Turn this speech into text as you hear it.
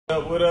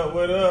What up,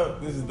 what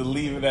up? This is the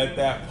Leave It At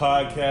That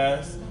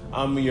podcast.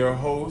 I'm your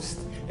host,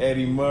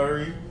 Eddie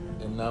Murray.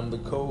 And I'm the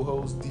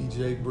co-host,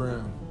 DJ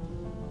Brown.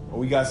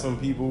 We got some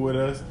people with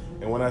us,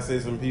 and when I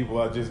say some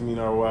people, I just mean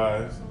our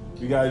wives.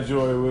 We got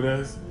Joy with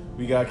us,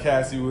 we got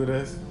Cassie with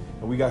us,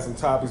 and we got some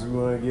topics we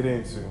want to get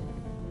into.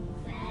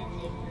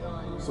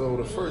 So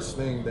the first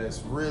thing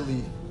that's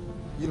really,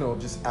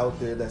 just out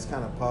there that's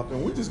kind of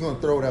popping, we're just going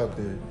to throw it out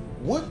there.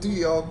 What do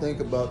y'all think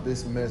about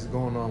this mess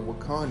going on with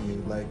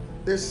Kanye? Like,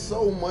 there's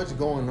so much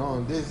going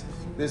on.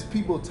 There's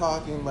people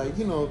talking like,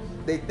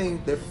 they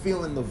think they're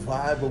feeling the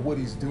vibe of what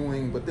he's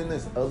doing, but then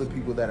there's other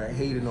people that are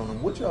hating on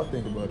him. What y'all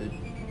think about it?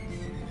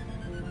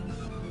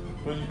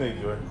 What do you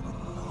think, Joy?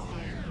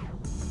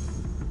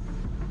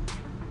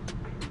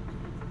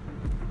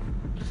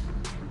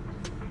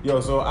 Yo,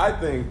 so I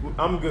think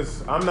I'm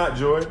not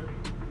Joy.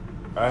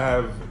 I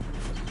have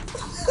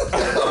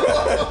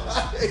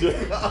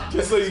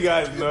just so you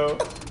guys know.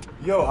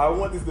 Yo, I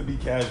want this to be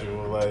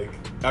casual, like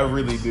I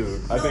really do.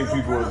 I think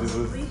people will just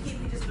listen.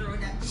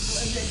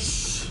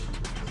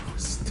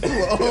 Still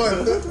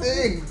on the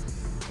thing.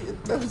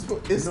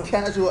 It's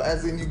casual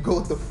as in you go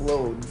with the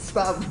flow.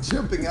 Stop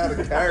jumping out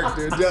of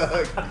character,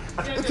 dog.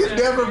 You can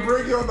never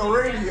bring it on the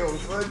radio,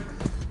 son.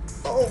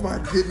 Oh my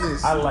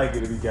goodness. I like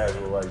it to be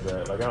casual like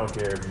that. Like I don't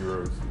care if you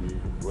roast me,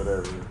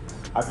 whatever.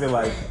 I feel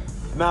like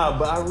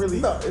but I really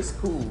it's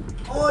cool.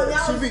 Oh,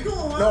 that was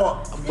cool.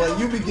 No, but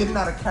you be getting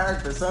out of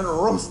character, son.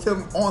 Roast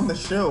him on the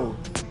show.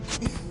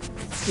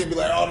 Can't be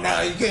like, oh,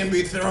 no, you can't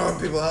be throwing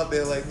people out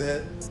there like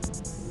that.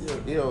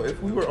 Yo,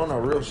 if we were on a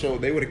real show,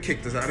 they would have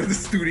kicked us out of the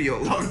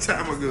studio a long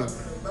time ago.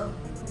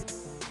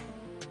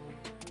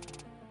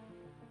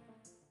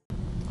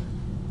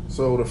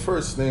 So the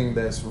first thing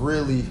that's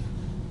really,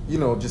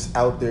 just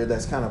out there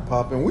that's kind of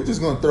popping, we're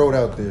just going to throw it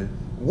out there.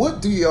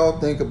 What do y'all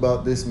think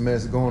about this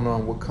mess going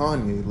on with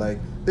Kanye? Like,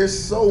 there's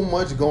so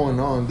much going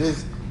on.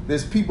 There's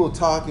people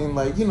talking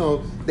like,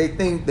 they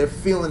think they're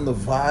feeling the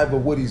vibe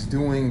of what he's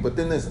doing, but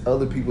then there's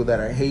other people that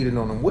are hating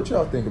on him. What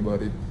y'all think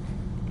about it?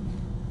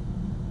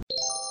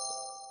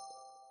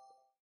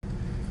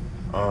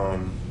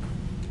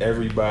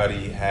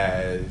 Everybody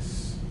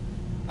has.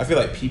 I feel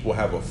like people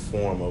have a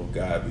form of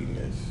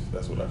godliness.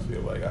 That's what I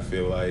feel like. I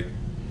feel like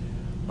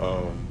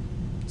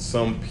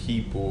some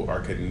people are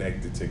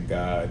connected to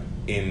God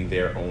in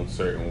their own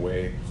certain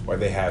way, or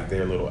they have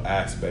their little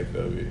aspect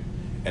of it.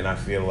 And I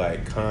feel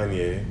like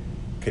Kanye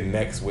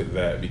connects with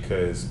that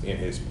because in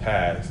his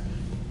past,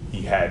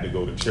 he had to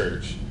go to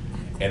church.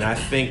 And I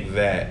think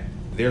that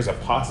there's a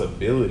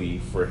possibility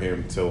for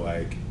him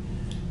to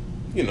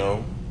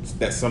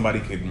that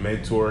somebody could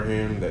mentor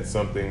him, that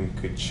something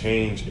could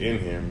change in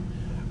him.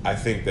 I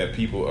think that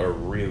people are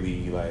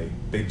really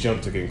they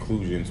jump to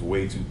conclusions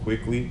way too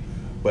quickly.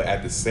 But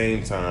at the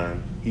same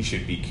time, he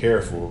should be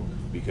careful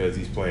because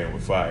he's playing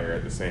with fire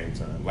at the same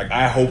time. Like,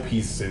 I hope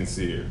he's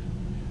sincere.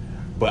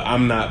 But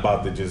I'm not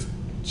about to just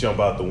jump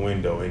out the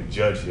window and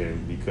judge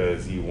him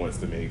because he wants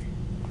to make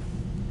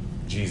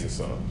Jesus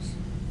songs.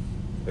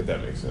 If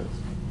that makes sense.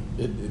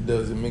 It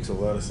does. It makes a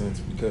lot of sense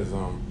because,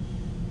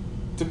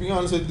 to be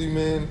honest with you,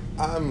 man,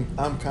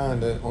 I'm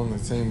kind of on the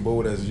same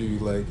boat as you.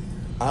 Like,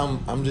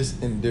 I'm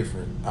just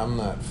indifferent. I'm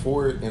not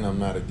for it and I'm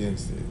not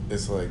against it.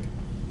 It's like,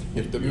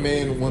 if the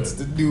man wants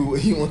to do what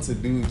he wants to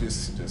do,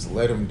 just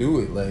let him do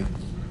it. Like,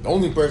 the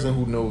only person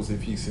who knows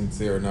if he's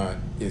sincere or not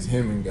is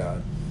him and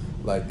God.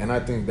 Like, and I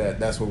think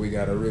that's what we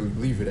gotta really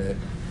leave it at.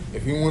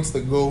 If he wants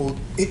to go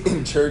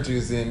in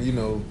churches and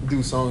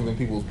do songs in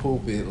people's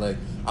pulpit, like,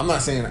 I'm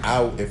not saying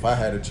if I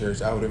had a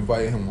church, I would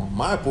invite him on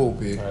my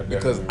pulpit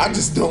because I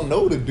just don't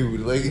know the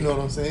dude. Like, you know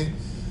what I'm saying?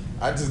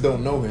 I just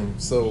don't know him.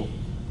 So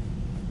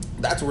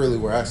that's really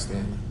where I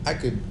stand. I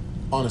could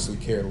honestly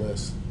care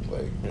less.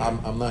 Like,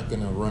 I'm not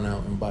gonna run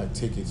out and buy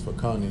tickets for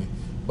Kanye,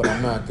 but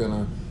I'm not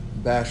gonna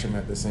bash him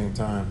at the same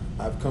time.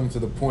 I've come to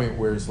the point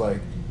where it's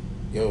like,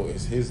 yo,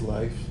 it's his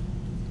life.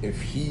 If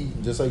he,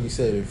 just like you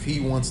said, if he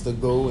wants to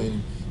go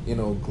and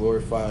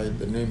glorify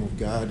the name of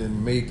God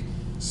and make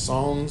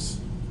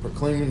songs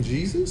proclaiming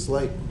Jesus,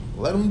 like,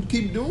 let him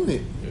keep doing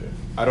it. Yeah,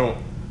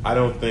 I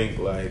don't think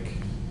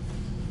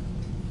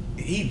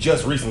he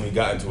just recently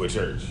got into a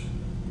church.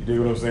 You dig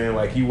what I'm saying?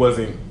 Like, he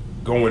wasn't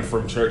going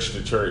from church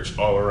to church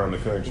all around the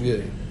country.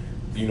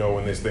 Yeah.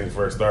 When this thing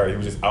first started, he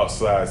was just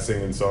outside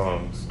singing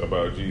songs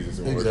about Jesus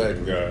and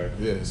worshiping God.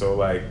 Yeah. So,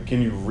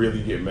 can you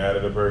really get mad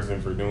at a person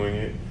for doing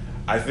it?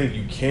 I think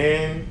you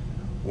can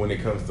when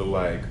it comes to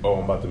I'm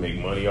about to make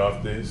money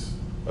off this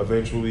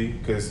eventually,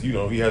 because he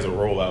has a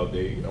rollout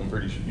date. I'm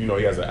pretty sure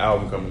he has an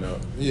album coming out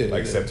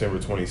September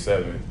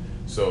 27th.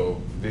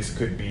 So this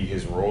could be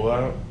his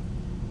rollout.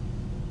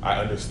 I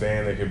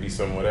understand there could be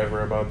some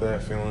whatever about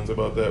that, feelings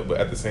about that, but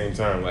at the same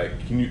time,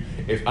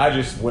 if I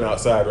just went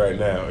outside right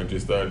now and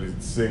just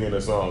started singing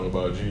a song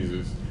about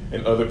Jesus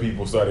and other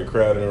people started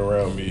crowding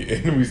around me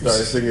and we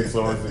started singing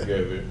songs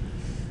together,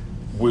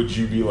 would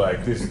you be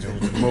like, this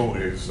dude's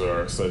motives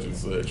are such and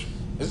such?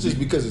 It's just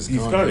because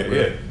he's Kanye,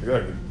 yeah,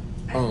 exactly.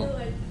 I feel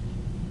like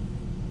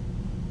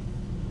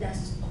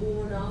that's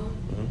cool and all,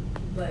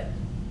 but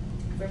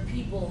for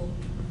people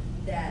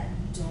that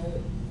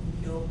don't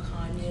know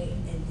Kanye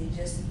and they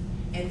just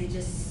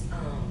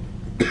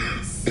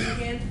see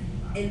him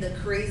and the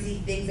crazy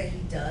things that he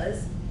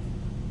does,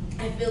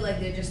 I feel like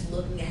they're just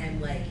looking at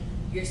him like,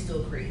 you're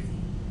still crazy.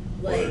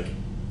 Like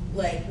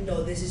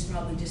no, this is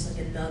probably just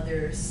like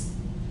another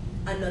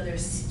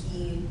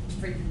scheme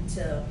for you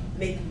to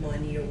make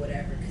money or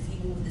whatever. Because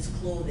even with his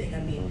clothing, I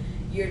mean,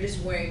 you're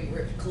just wearing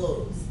ripped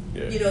clothes.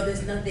 Yeah. You know,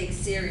 there's nothing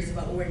serious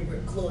about wearing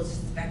ripped clothes.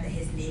 Just the fact that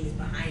his name is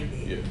behind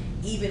it. Yeah.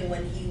 Even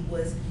when he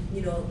was,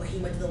 you know, when he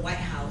went to the White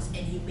House and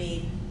he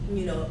made,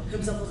 you know,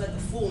 himself look like a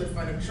fool in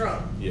front of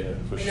Trump. Yeah,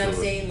 for You sure. know what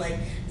I'm saying? Like,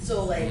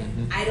 so like,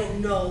 I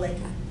don't know, like,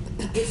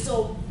 it's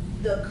so,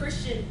 the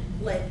Christian,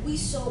 like,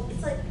 it's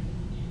like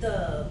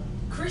the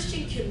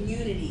Christian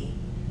community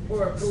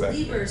or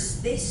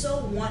believers, they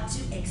so want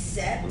to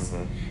accept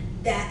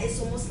that it's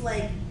almost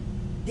like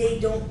they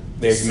don't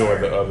ignore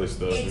the other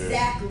stuff.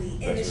 Exactly.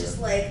 Yeah. And it's just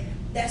like,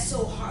 that's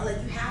so hard.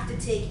 Like, you have to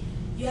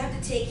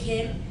take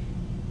him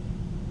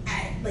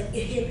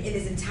him in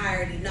his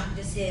entirety, not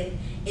just him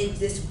in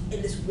this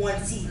one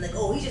season. Like,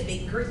 oh, he's just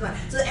making charisma.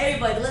 So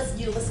everybody, let's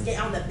get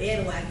on the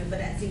bandwagon. But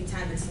at the same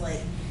time, it's like,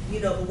 you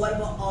know, but what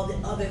about all the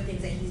other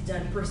things that he's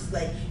done,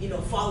 like, you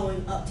know,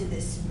 following up to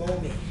this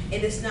moment?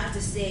 And it's not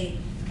to say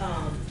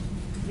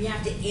we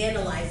have to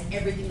analyze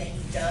everything that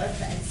he does,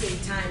 but at the same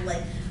time,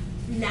 like,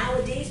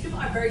 nowadays people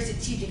are very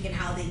strategic in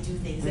how they do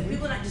things, and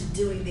people are not just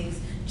doing things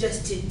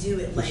just to do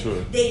it. Like,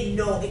 they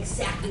know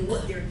exactly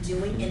what they're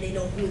doing and they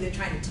know who they're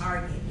trying to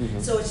target.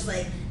 So it's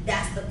like,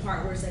 that's the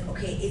part where it's like,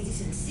 okay, is he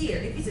sincere?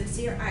 If he's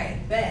sincere, I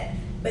bet.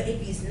 But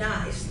if he's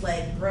not, it's just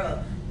like,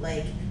 bro,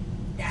 like,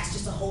 that's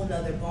just a whole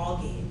nother ball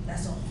game.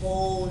 That's a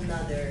whole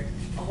nother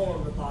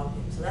ball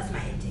game. So that's my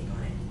intake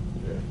on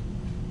it.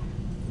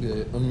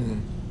 Yeah, I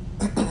mean,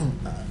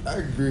 I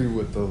agree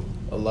with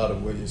a lot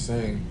of what you're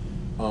saying.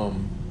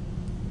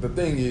 The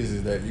thing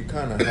is that you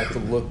kind of have to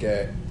look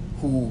at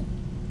who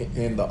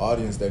in the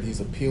audience that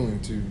he's appealing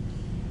to.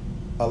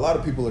 A lot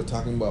of people are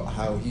talking about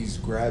how he's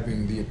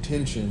grabbing the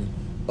attention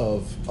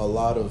of a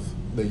lot of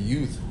the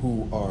youth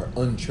who are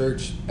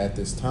unchurched at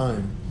this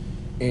time.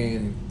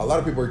 And a lot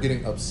of people are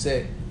getting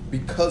upset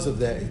because of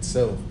that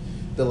itself.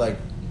 They're like,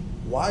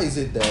 why is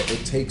it that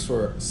it takes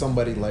for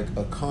somebody like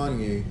a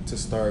Kanye to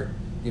start,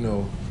 you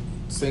know,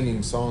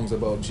 singing songs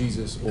about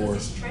Jesus? Or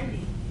it's trendy.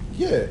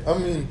 Yeah, I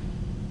mean,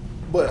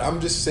 but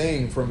I'm just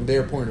saying from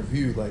their point of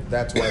view, like,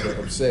 that's why they're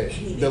upset.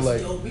 They're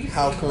like,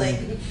 how come?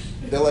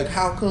 They're like,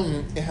 how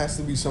come it has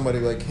to be somebody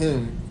like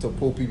him to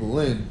pull people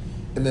in?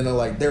 And then they're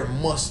like, there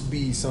must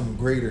be some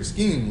greater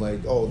scheme. Like,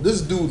 oh, this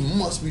dude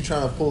must be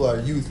trying to pull our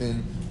youth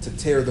in to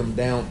tear them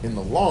down in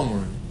the long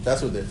run.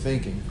 That's what they're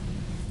thinking.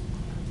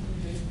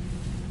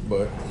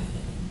 But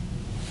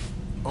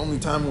only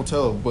time will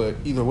tell. But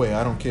either way,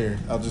 I don't care.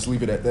 I'll just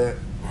leave it at that.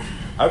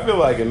 I feel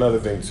like another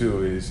thing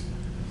too is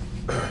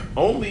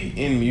only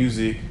in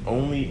music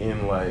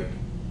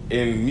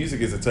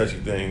is a touchy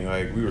thing.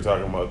 Like, we were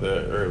talking about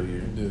that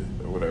earlier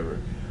or whatever.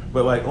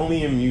 But like,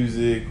 only in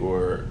music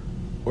or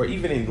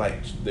even in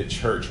like the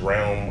church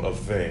realm of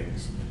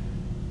things,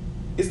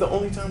 it's the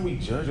only time we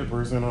judge a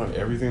person on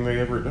everything they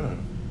ever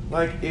done.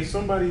 Like, if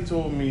somebody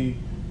told me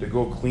to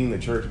go clean the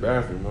church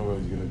bathroom,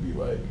 nobody's gonna be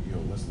like, yo,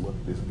 let's look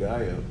this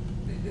guy up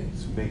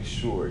to make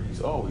sure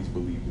he's always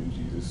believed in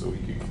Jesus so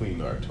he can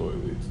clean our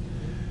toilets.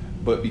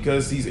 But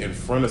because he's in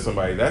front of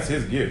somebody, that's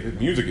his gift. His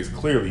music is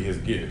clearly his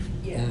gift.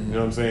 Yeah. You know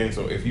what I'm saying?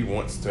 So if he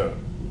wants to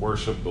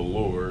worship the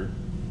Lord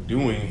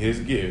doing his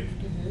gift,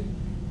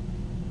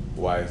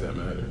 why does that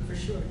matter? For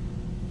sure.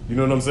 You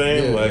know what I'm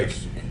saying? Yeah, like,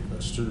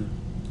 that's true.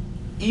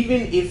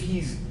 Even if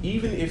he's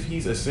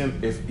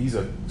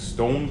a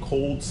stone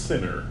cold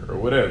sinner or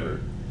whatever,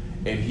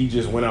 and he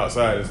just went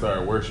outside and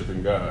started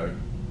worshiping God,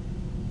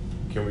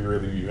 can we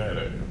really be mad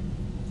at him?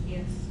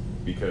 Yes.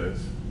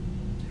 Because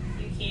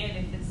you can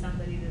if it's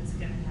somebody that's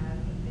gonna have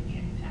a big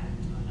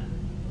impact on other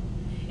people.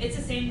 It's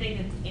the same thing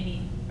as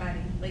anybody,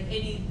 like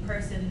any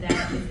person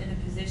that is in a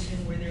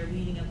position where they're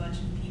leading a bunch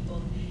of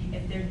people.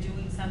 If they're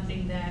doing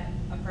something that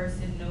a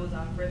person knows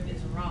off rip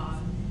is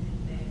wrong,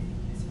 then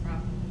it's a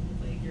problem.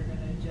 Like, you're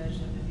gonna judge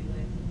them and be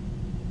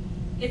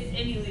like, it's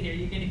any leader,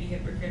 you're gonna be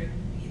hypocritical.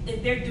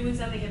 If they're doing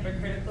something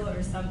hypocritical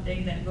or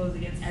something that goes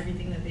against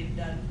everything that they've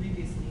done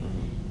previously,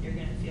 you're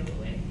gonna feel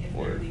away if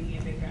they're leading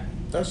a big crowd.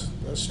 That's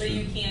so true.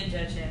 you can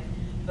judge him,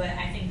 but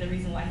I think the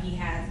reason why he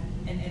has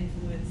an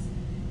influence,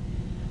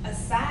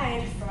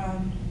 aside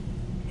from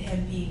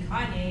him being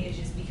Kanye, is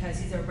just because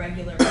he's a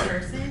regular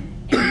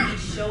person and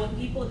he's showing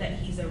people that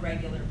he's a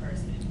regular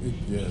person.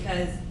 Yeah.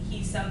 Because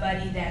he's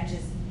somebody that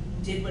just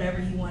did whatever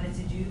he wanted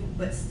to do,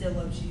 but still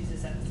loved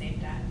Jesus at the same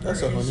time.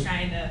 That's or a is hundred.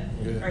 trying to,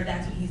 Yeah. or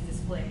that's what he's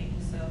displaying.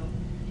 So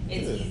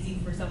it's Yeah. easy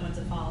for someone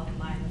to fall in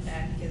line with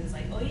that because it's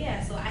like, oh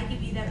yeah, so I could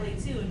be that way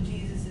too, and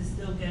Jesus is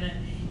still gonna.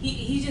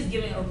 He's just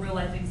giving a real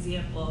life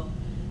example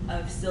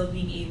of still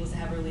being able to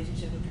have a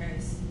relationship with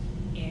Christ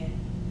and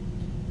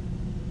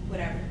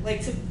whatever,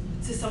 like to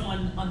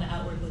someone on the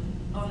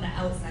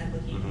outside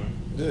looking in.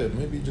 Yeah,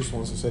 maybe he just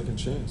wants a second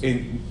chance.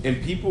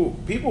 and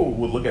people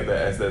would look at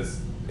that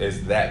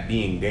as that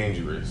being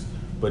dangerous.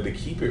 But to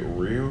keep it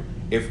real,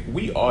 if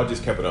we all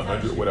just kept it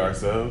 100 with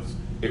ourselves,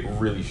 it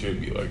really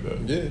should be like that.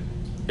 Yeah.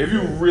 If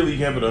you really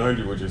kept it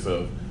 100 with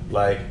yourself,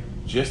 like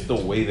just the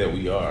way that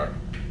we are,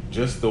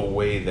 just the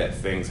way that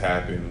things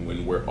happen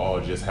when we're all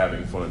just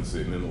having fun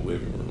sitting in the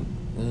living room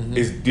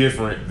is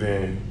different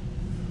than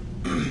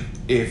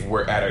if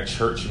we're at a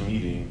church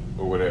meeting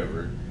or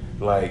whatever.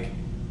 Like,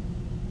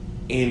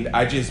 and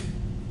I just,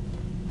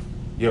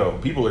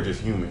 people are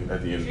just human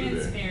at the end of the day.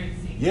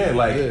 Transparency. Yeah,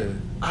 like,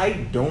 I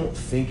don't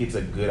think it's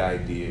a good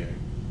idea.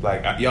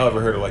 Like, y'all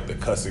ever heard of, like, the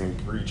cussing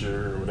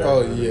preacher or whatever?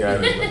 Oh, yeah.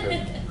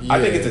 I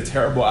think it's a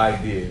terrible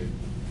idea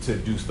to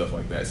do stuff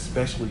like that,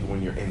 especially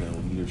when you're in a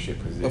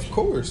leadership position. Of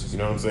course. You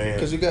know what I'm saying?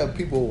 Because you got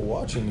people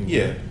watching you.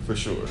 Yeah, for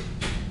sure.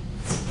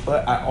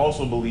 But I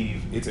also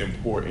believe it's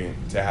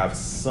important to have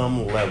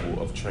some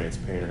level of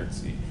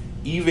transparency,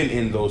 even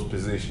in those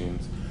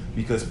positions,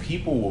 because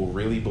people will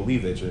really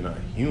believe that you're not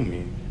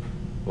human.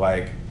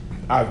 Like,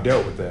 I've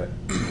dealt with that,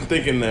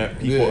 thinking that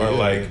people are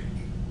like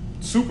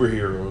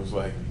superheroes.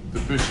 Like, the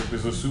bishop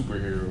is a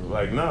superhero.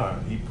 Like, nah,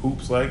 he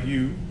poops like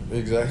you.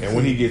 Exactly. And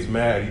when he gets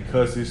mad, he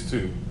cusses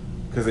too.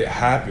 Because it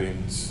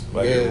happens.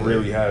 Like, it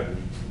really happens.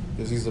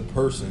 Because he's a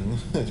person.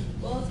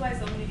 Well, that's why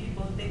so many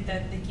people think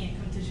that they can't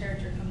come to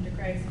church or come to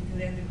Christ because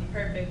they have to be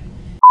perfect.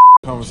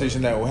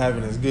 Conversation that we're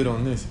having is good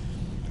on this.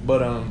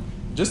 But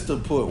just to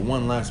put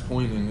one last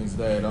point in is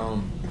that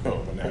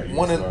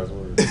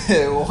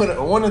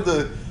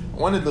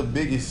one of the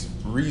biggest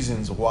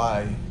reasons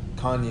why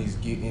Kanye's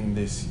getting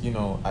this,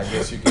 I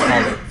guess you could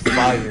call it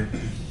fire,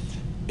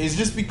 is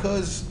just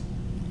because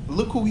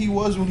look who he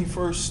was when he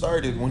first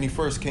started, when he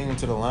first came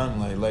into the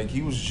limelight. Like,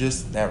 he was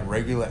just that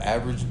regular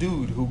average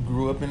dude who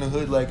grew up in the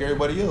hood like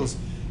everybody else.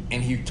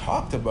 And he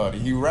talked about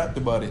it, he rapped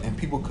about it, and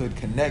people could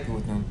connect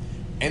with him.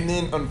 And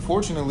then,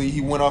 unfortunately,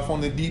 he went off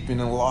on the deep end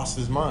and lost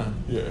his mind.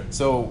 Yeah.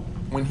 So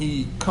when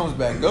he comes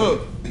back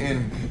up,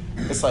 and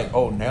it's like,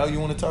 oh, now you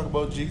want to talk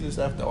about Jesus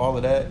after all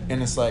of that?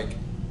 And it's like,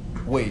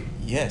 wait,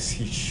 yes,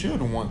 he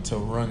should want to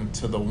run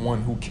to the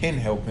one who can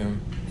help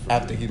him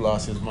after he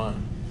lost his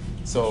mind.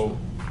 So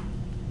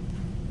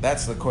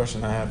that's the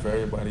question I have for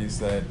everybody, is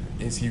that,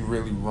 is he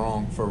really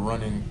wrong for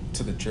running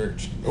to the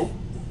church? Nope.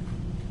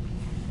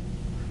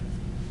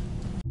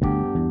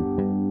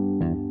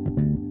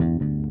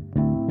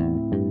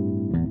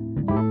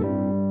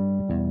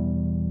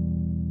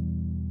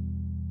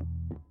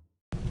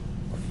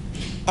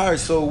 All right,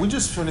 so we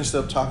just finished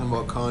up talking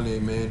about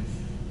Kanye, man.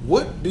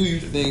 What do you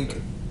think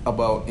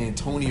about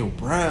Antonio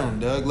Brown,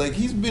 Doug? Like,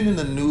 he's been in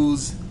the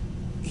news.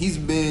 He's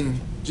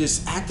been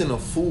just acting a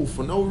fool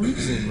for no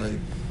reason. Like,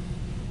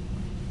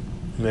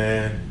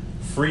 man,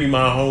 free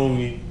my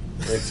homie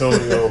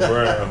Antonio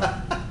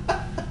Brown.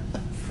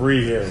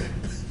 Free him.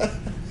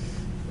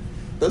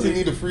 Does he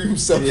need to free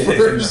himself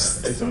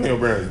first? Antonio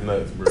Brown is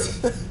nuts, bro.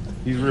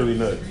 He's really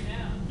nuts.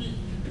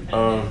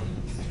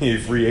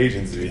 He's free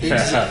agency.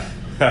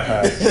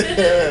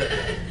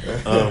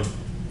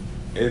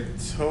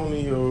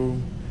 Antonio.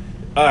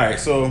 All right,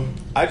 so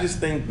I just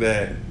think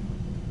that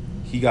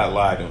he got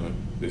lied on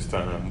this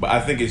time, but I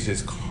think it's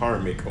just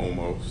karmic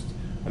almost.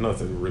 I know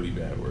it's a really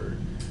bad word,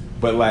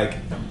 but like,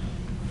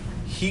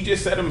 he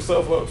just set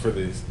himself up for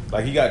this.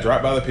 Like, he got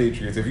dropped by the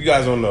Patriots. If you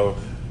guys don't know,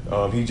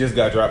 he just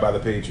got dropped by the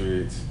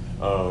Patriots.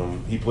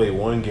 He played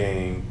one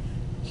game.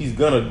 He's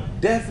gonna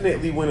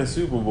definitely win a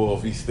Super Bowl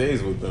if he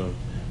stays with them,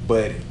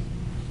 but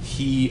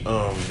he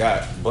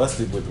got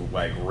busted with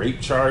like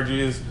rape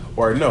charges,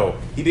 or no,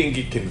 he didn't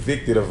get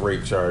convicted of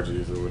rape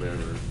charges or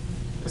whatever.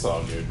 It's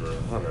all good, bro.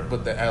 Whatever.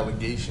 But the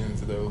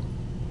allegations, though.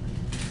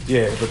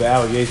 Yeah, but the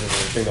allegations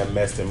are the thing that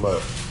messed him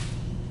up,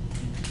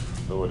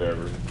 or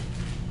whatever.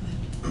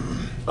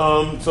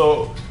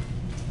 So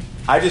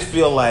I just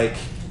feel like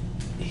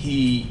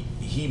he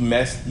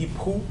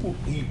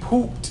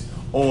pooped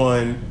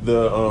on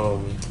the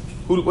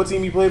what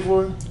team he played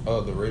for?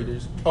 Oh, the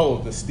Raiders. Oh,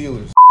 the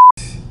Steelers.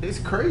 It's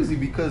crazy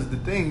because the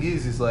thing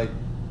is like,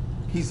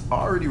 he's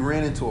already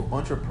ran into a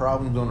bunch of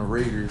problems on the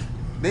Raiders.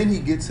 Then he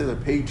gets to the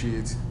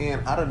Patriots,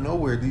 and out of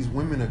nowhere, these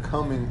women are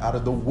coming out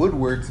of the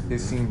woodworks, it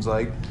seems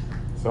like.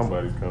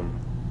 Somebody's coming.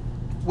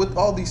 With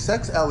all these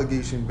sex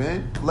allegations,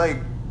 man. Like,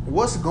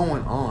 what's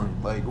going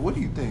on? Like, what do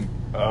you think?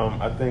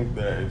 I think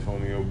that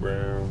Antonio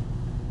Brown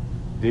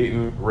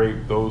didn't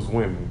rape those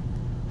women.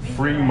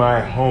 Free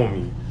my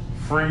homie.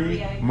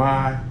 Free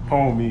my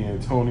homie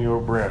Antonio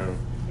Brown.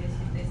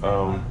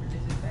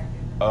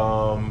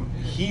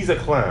 He's a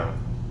clown.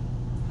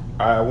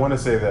 I want to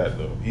say that,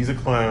 though. He's a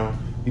clown.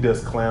 He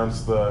does clown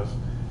stuff,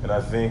 and I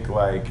think,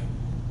 like,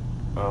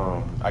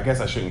 I guess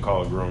I shouldn't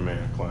call a grown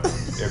man a clown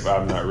if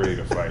I'm not ready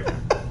to fight him.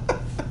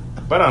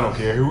 But I don't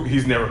care.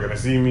 He's never gonna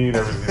see me.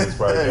 Never see this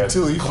podcast.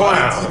 Until he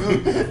clown.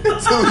 finds you.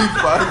 Until he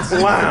finds you.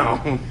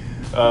 Clown.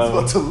 He's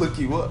about to look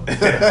you up. Please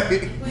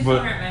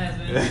don't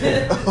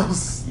hurt my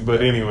husband.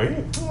 But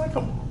anyway, like,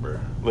 come on, bro.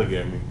 Look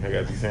at me. I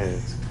got these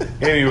hands.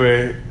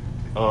 Anyway.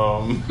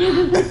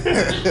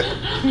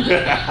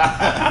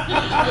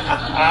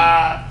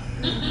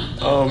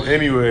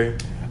 Anyway,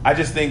 I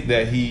just think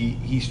that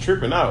he's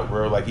tripping out,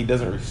 bro. Like, he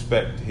doesn't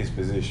respect his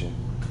position.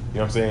 You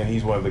know what I'm saying?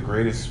 He's one of the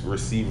greatest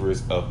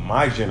receivers of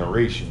my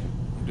generation.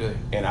 Yeah.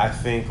 And I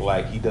think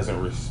like he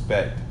doesn't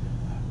respect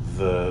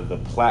the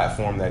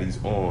platform that he's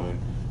on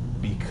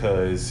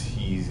because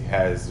he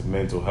has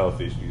mental health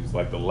issues,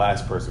 like the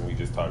last person we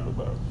just talked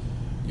about.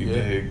 You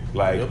dig?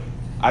 Like, Yep.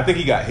 I think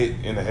he got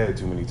hit in the head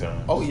too many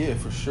times. Oh yeah,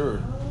 for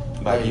sure.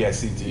 Like he had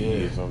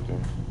CTE yeah. or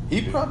something.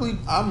 He probably,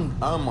 I'm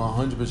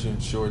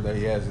 100% sure that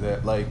he has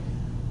that. Like,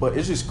 but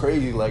it's just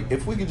crazy. Like,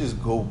 if we could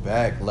just go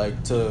back,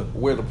 like, to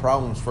where the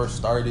problems first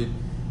started,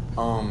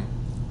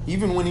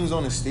 even when he was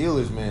on the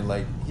Steelers, man,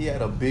 like, he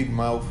had a big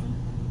mouth,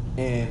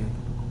 and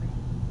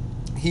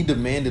he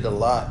demanded a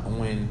lot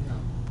when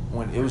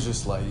it was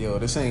just like, yo,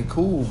 this ain't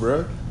cool,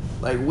 bro.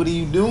 Like, what are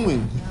you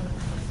doing?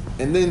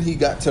 And then he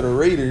got to the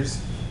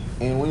Raiders,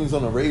 and when he was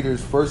on the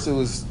Raiders, first it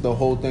was the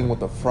whole thing with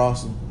the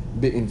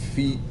frostbitten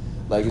feet.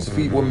 Like, his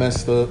feet were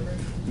messed up.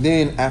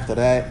 Then after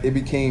that, it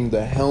became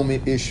the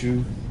helmet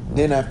issue.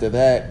 Then after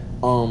that,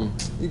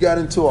 you got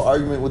into an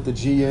argument with the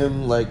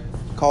GM, like,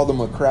 called him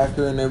a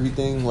cracker and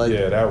everything. Like,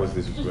 yeah, that was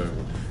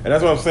disrespectful. And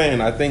that's what I'm saying.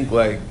 I think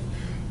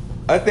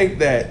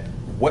that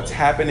what's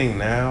happening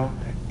now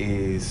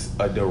is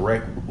a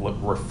direct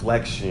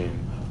reflection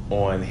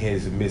on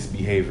his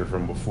misbehavior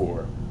from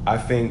before. I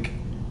think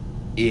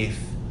if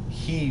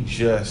he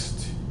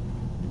just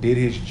did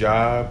his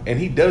job, and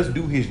he does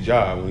do his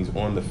job when he's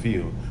on the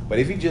field, but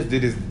if he just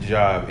did his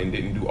job and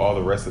didn't do all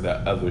the rest of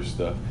that other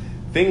stuff,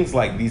 things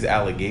like these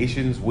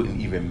allegations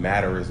wouldn't even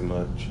matter as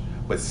much.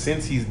 But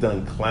since he's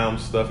done clown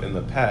stuff in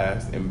the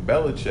past, and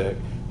Belichick,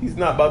 he's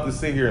not about to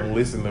sit here and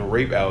listen to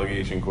rape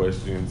allegation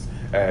questions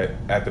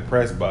at the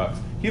press box.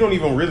 He don't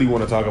even really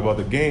want to talk about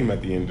the game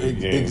at the end of the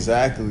game.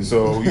 Exactly.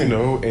 So,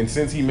 and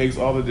since he makes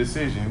all the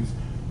decisions,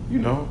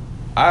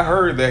 I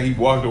heard that he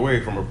walked away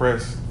from a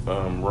press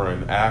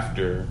run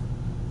after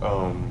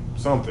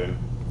something.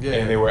 Yeah.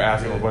 And they were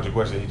asking him a bunch of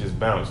questions. He just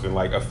bounced. And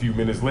like a few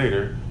minutes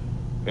later,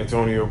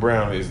 Antonio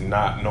Brown is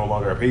no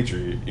longer a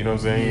Patriot. You know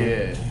what I'm saying?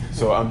 Yeah.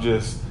 So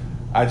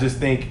I just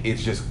think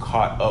it's just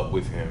caught up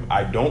with him.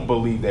 I don't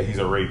believe that he's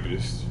a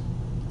rapist.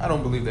 I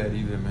don't believe that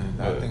either, man.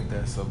 I think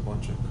that's a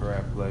bunch of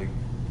crap. Like,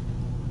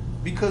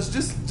 because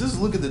just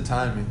look at the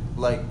timing.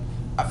 Like,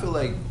 I feel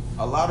like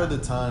a lot of the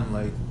time,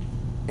 like,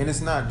 and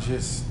it's not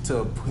just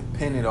to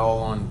pin it all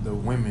on the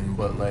women,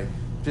 but like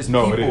just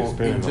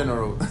people in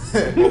general.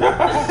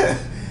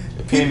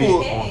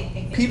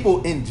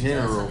 people in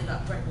general,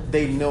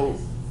 they know.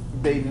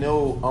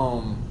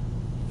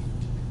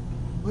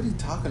 What are you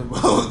talking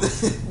about?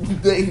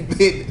 They've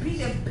been. We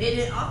just bit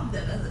it off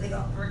them. That's what they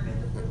got pregnant.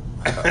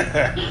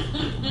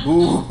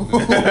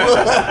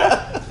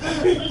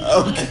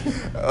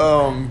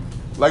 Okay.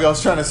 Like I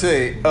was trying to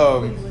say.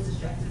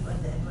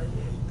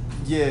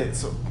 Yeah.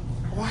 So.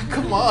 Why?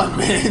 Come on,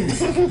 man.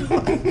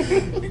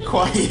 Be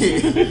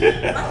quiet.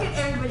 Why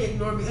can everybody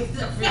ignore me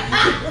except for you?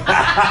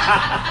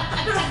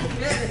 I don't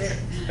get it.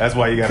 That's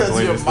why you gotta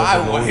blame this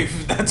stuff on my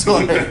wife. That's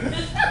why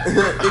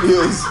it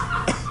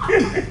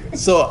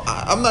is. So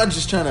I'm not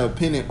just trying to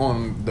pin it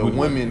on the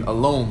women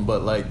alone,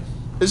 but like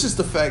it's just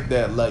the fact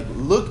that like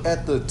look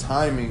at the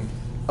timing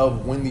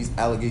of when these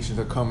allegations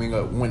are coming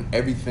up, when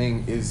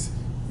everything is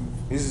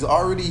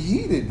already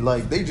heated.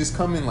 Like they just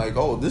come in like,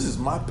 oh, this is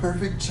my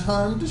perfect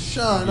time to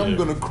shine. Yeah. I'm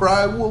gonna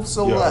cry wolf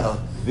so loud.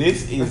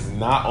 This is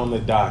not on the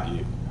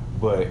docket,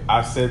 but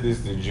I said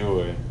this to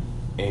Joy,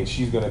 and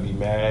she's gonna be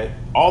mad.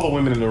 All the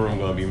women in the room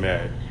gonna be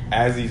mad.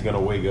 Azzy's gonna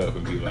wake up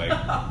and be like,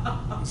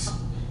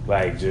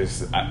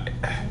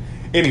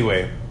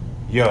 anyway,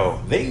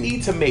 they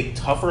need to make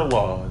tougher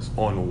laws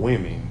on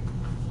women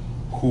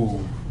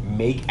who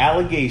make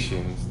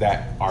allegations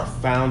that are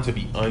found to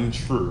be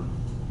untrue.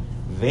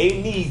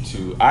 They need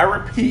to, I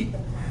repeat,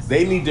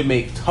 they need to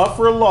make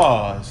tougher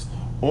laws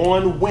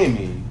on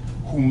women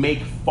who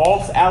make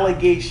false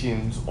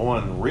allegations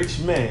on rich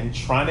men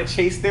trying to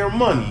chase their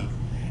money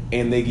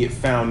and they get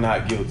found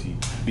not guilty.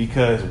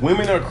 Because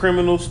women are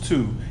criminals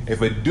too.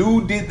 If a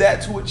dude did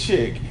that to a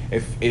chick,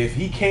 if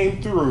he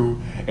came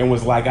through and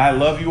was like, I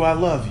love you,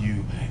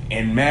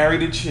 and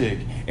married a chick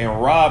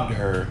and robbed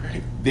her,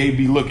 they'd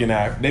be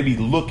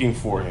looking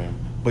for him.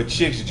 But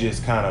chicks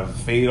just kind of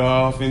fade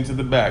off into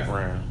the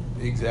background.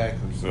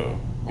 Exactly. So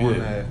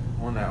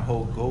on that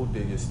whole gold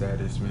digger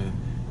status, man,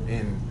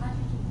 and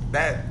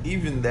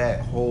that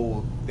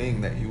whole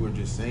thing that you were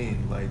just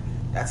saying, like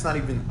that's not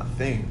even a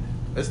thing.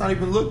 It's not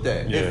even looked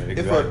at. Yeah,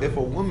 exactly. If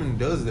a woman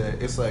does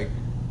that, it's like,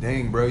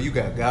 dang, bro, you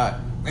got,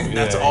 and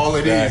that's all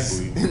it is.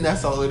 And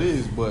that's all it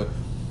is. But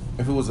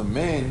if it was a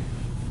man,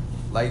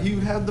 like he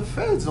would have the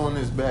feds on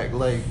his back,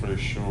 like for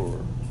sure.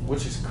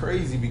 Which is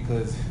crazy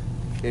because.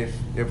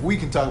 If we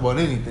can talk about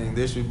anything,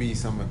 there should be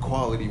some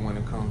equality when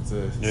it comes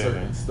to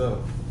certain stuff.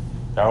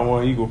 I don't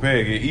want equal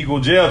pay, get equal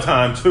jail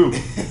time too.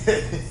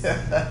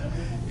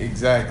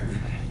 Exactly.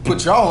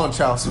 Put y'all on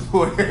child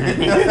support.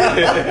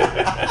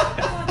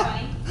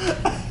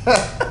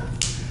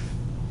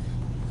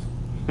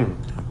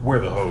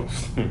 We're the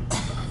host.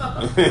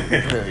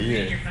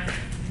 Yeah.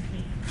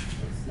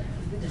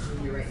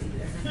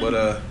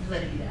 But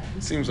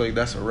seems like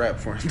that's a wrap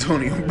for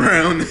Antonio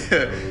Brown.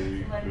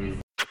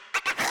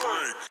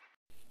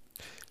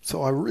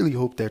 So I really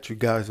hope that you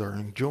guys are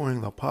enjoying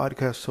the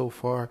podcast so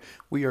far.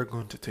 We are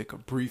going to take a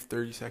brief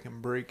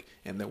 30-second break,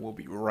 and then we'll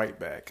be right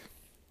back.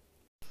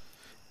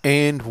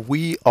 And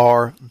we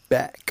are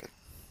back.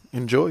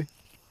 Enjoy.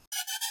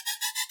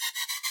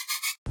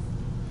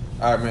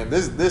 All right, man.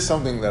 This is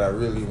something that I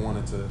really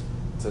wanted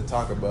to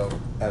talk about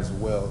as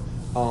well.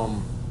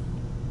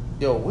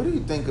 Yo, what do you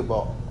think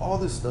about all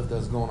this stuff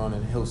that's going on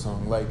in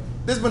Hillsong? Like,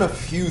 there's been a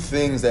few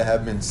things that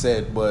have been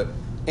said, but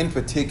in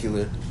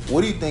particular,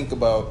 what do you think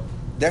about?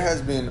 There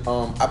has been,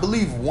 I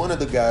believe, one of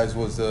the guys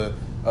was a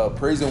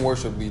praise and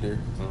worship leader,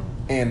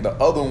 and the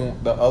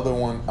other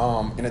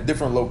one, in a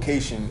different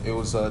location, it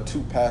was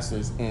two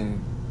pastors, and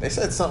they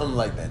said something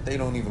like that. They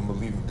don't even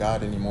believe in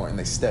God anymore, and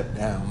they stepped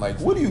down. Like,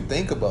 what do you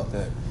think about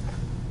that?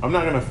 I'm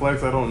not gonna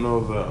flex. I don't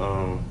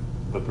know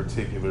the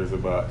particulars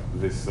about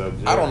this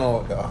subject. I don't know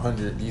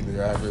 100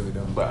 either. I really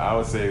don't. But I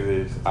would say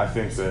this. I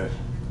think that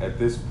at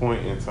this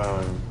point in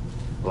time,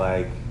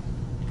 like,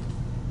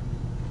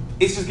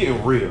 it's just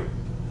getting real.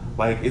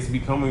 Like, it's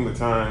becoming the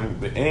time.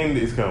 The end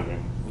is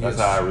coming. That's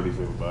Yes. how I really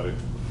feel about it.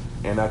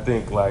 And I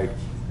think, like,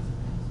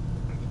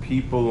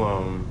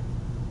 people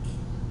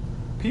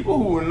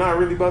who are not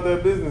really about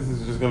that business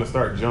is just gonna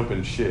start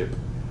jumping ship.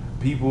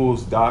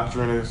 People's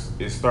doctrine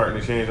is starting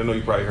to change. I know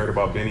you probably heard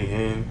about Benny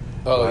Hinn.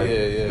 Oh, like,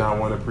 yeah. Not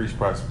want to preach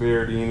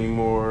prosperity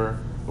anymore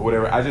or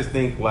whatever. I just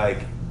think, like,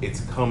 it's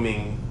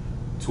coming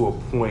to a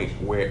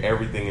point where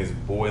everything is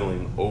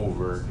boiling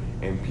over,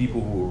 and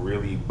people who are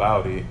really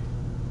about it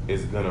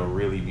is gonna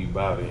really be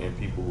about it, and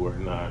people who are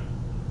not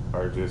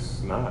are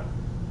just not.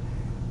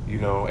 You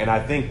know, and I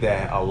think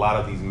that a lot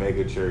of these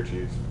mega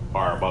churches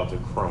are about to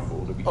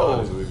crumble, to be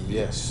honest with you.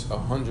 Yes,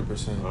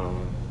 100%.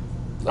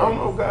 I don't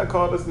know if God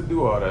called us to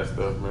do all that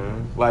stuff,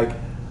 man. Like,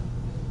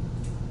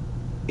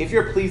 if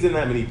you're pleasing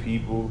that many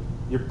people,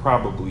 you're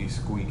probably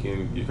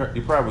squeaking.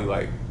 You're probably,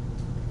 like,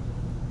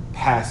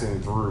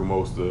 passing through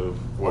most of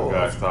what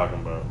God's talking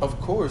about. Of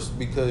course,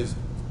 because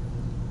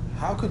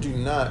how could you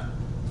not?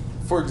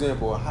 For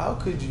example, how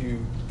could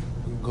you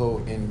go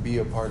and be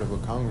a part of a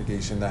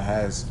congregation that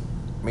has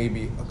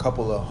maybe a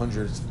couple of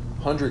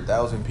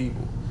 100,000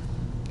 people,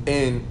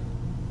 and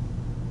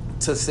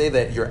to say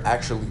that you're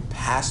actually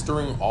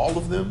pastoring all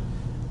of them,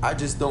 I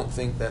just don't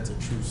think that's a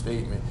true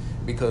statement,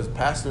 because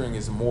pastoring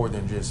is more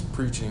than just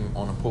preaching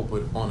on a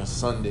pulpit on a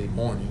Sunday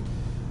morning.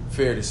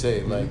 Fair to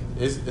say, like,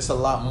 it's a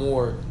lot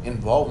more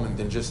involvement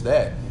than just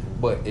that.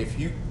 But if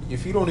you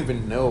don't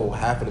even know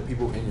half of the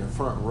people in your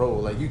front row,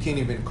 like, you can't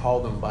even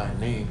call them by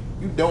name,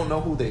 you don't know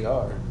who they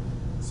are.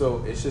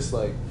 So it's just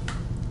like,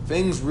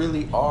 things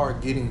really are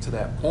getting to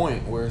that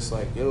point where it's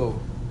like, yo,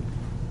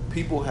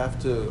 people have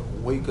to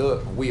wake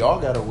up. We all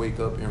got to wake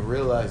up and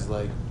realize,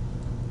 like,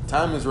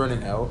 time is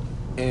running out,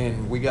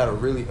 and we got to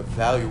really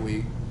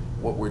evaluate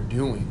what we're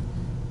doing.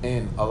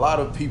 And a lot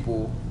of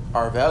people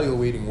are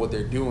evaluating what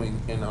they're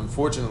doing, and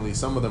unfortunately,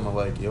 some of them are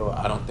like, yo,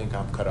 I don't think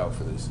I'm cut out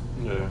for this.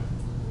 Yeah.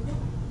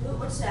 You know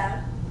what's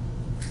sad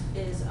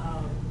is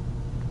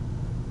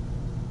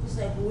it's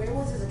like, where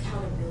was his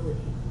accountability?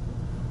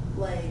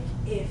 Like,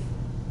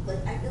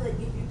 I feel like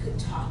if you could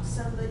talk to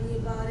somebody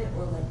about it,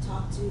 or like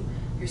talk to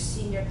your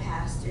senior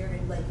pastor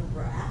and like,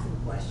 bro, ask him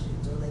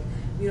questions, or like,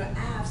 you know, I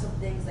have some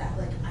things that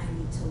like I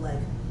need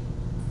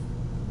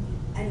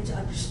to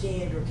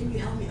understand, or can you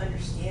help me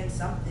understand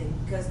something?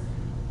 Because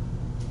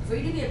for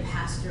you to be a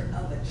pastor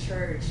of a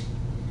church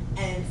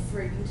and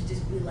for you to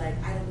just be like,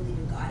 I don't believe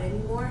in God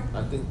anymore.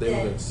 I think they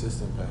were the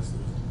assistant pastors.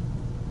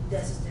 The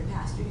assistant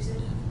pastor, you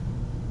said?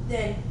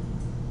 Then,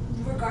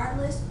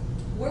 regardless,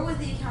 where was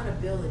the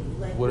accountability?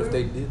 Like, What if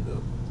they did,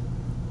 though?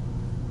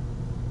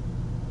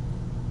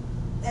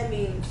 I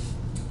mean,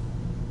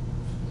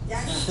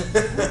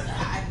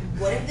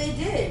 what if they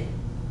did?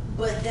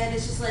 But then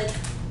it's just like,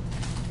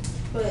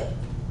 but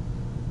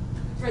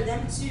for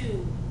them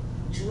to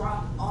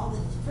drop all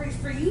the,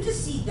 for you to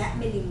see that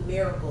many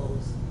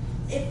miracles,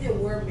 if there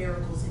were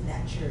miracles in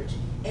that church,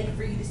 and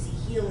for you to see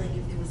healing,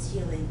 if there was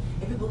healing,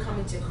 and people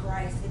coming to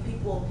Christ, and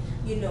people,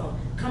 you know,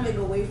 coming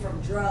away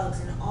from drugs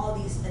and all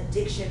these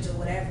addictions or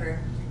whatever,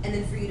 and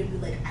then for you to be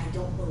like, I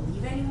don't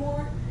believe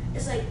anymore.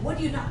 It's like, what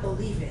do you not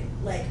believe in?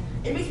 Like,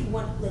 it makes me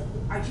want,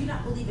 like, do you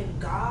not believe in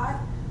God,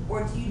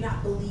 or do you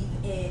not believe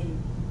in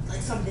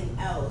like something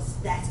else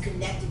that's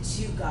connected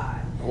to God?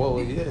 Well,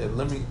 yeah.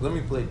 Let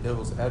me play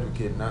devil's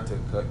advocate, not to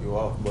cut you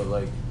off, but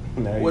like,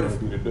 Now what you if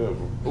be the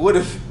devil? What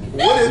if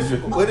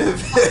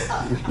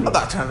I'm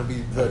not trying to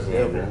be the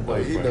devil,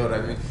 but you know what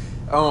I mean.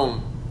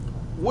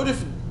 What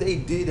if they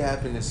did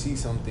happen to see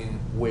something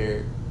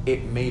where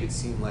it made it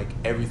seem like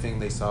everything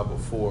they saw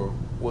before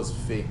was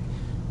fake?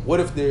 What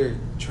if they're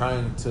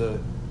trying to,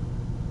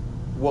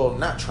 well,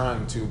 not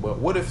trying to, but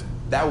what if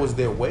that was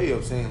their way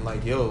of saying,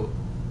 like, yo,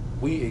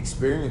 we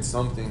experienced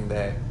something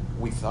that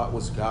we thought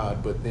was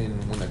God, but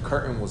then when the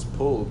curtain was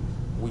pulled,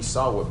 we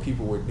saw what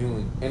people were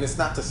doing. And it's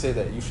not to say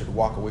that you should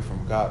walk away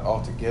from God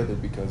altogether,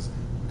 because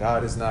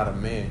God is not a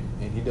man,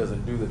 and he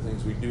doesn't do the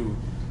things we do,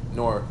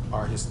 nor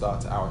are his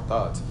thoughts our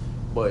thoughts.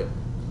 But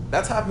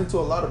that's happened to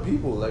a lot of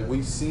people. Like,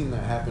 we've seen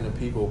that happen to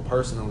people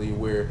personally,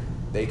 where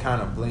they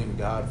kind of blame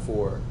God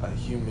for a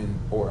human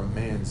or a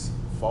man's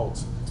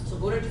faults. So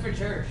go to a different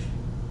church.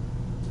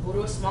 Go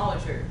to a smaller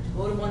church.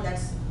 Go to one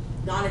that's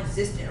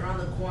non-existent around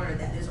the corner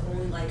that there's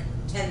only like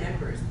 10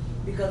 members.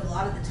 Because a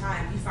lot of the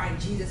time you find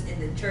Jesus in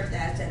the church that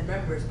has 10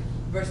 members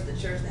versus the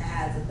church that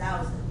has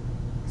 1,000.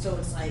 So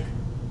it's like,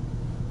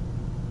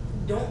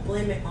 don't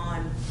blame it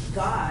on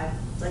God,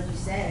 like you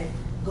said.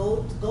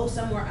 Go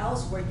somewhere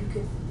else where you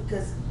could,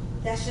 because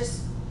that's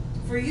just,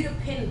 for you to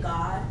pin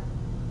God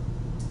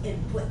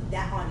and put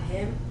that on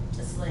him,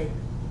 it's like,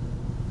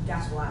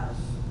 that's wild.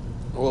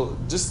 Well,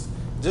 just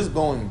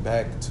going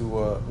back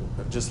to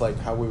just like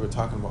how we were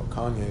talking about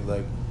Kanye,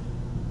 like,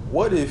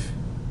 what if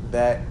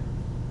that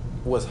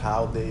was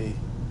how they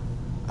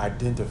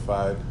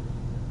identified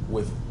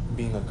with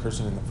being a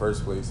Christian in the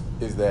first place?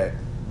 Is that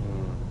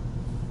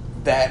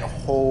that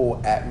whole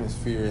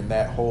atmosphere and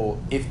that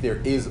whole, if there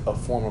is a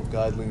form of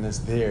godliness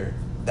there,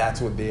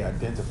 that's what they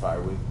identify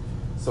with.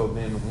 So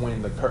then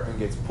when the curtain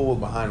gets pulled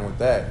behind with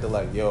that, they're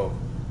like, yo,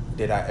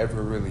 did I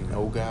ever really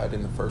know God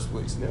in the first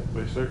place? Yeah,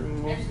 but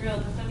certainly. That's real,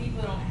 because some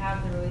people don't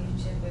have the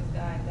relationship with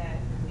God that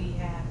we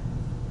have.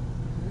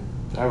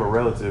 I have a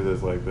relative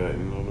that's like that,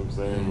 you know what I'm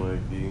saying? Mm-hmm.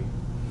 Like, he,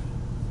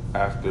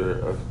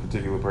 after a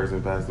particular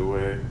person passed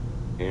away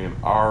in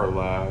our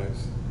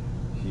lives,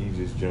 he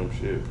just jumped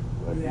ship.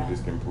 Like, Yeah. he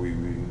just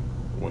completely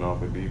went off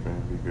the deep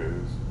end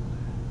because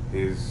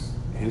his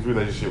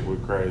relationship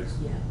with Christ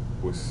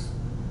was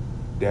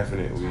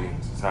definitely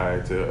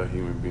tied to a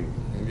human being.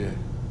 Yeah.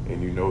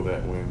 And you know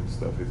that when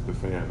stuff hits the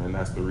fan. And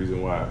that's the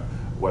reason why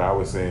what I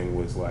was saying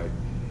was like,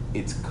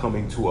 it's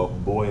coming to a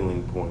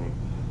boiling point.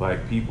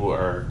 Like, people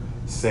are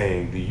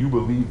saying, do you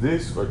believe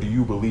this or do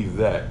you believe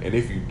that? And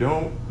if you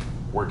don't,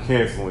 we're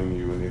canceling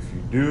you. And if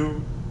you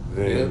do,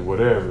 then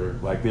whatever.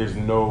 Like, there's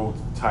no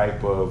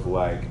type of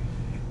like,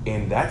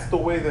 and that's the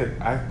way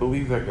that I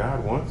believe that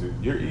God wants it.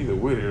 You're either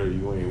with it or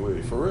you ain't with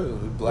it. For real,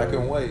 black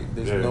and white.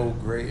 There's no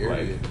gray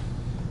area.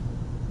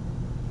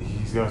 Like,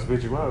 he's gonna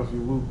spit you out if you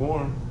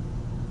lukewarm.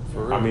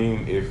 For real. I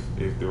mean, if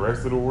the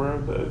rest of the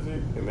world does it,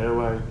 and they're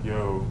like,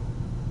 yo,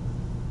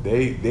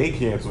 they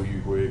cancel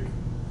you quick.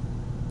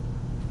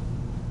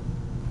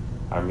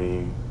 I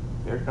mean,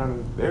 they're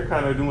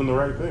kind of doing the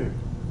right thing.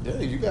 Yeah,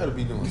 you got to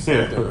be doing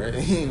something, right?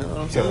 You know what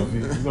I'm So saying? if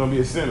you're gonna be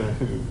a sinner,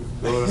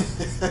 go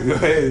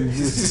ahead and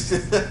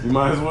you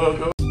might as well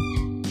go.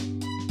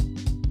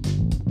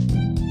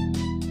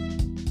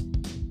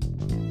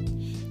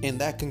 And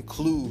that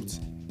concludes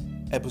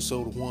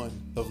episode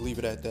 1 of Leave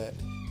It At That.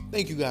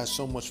 Thank you guys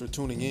so much for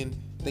tuning in.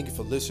 Thank you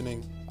for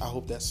listening. I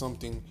hope that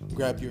something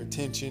grabbed your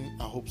attention.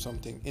 I hope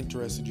something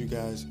interested you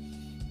guys.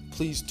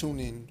 Please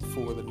tune in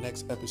for the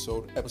next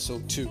episode,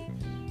 episode 2.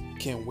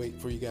 Can't wait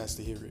for you guys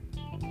to hear it.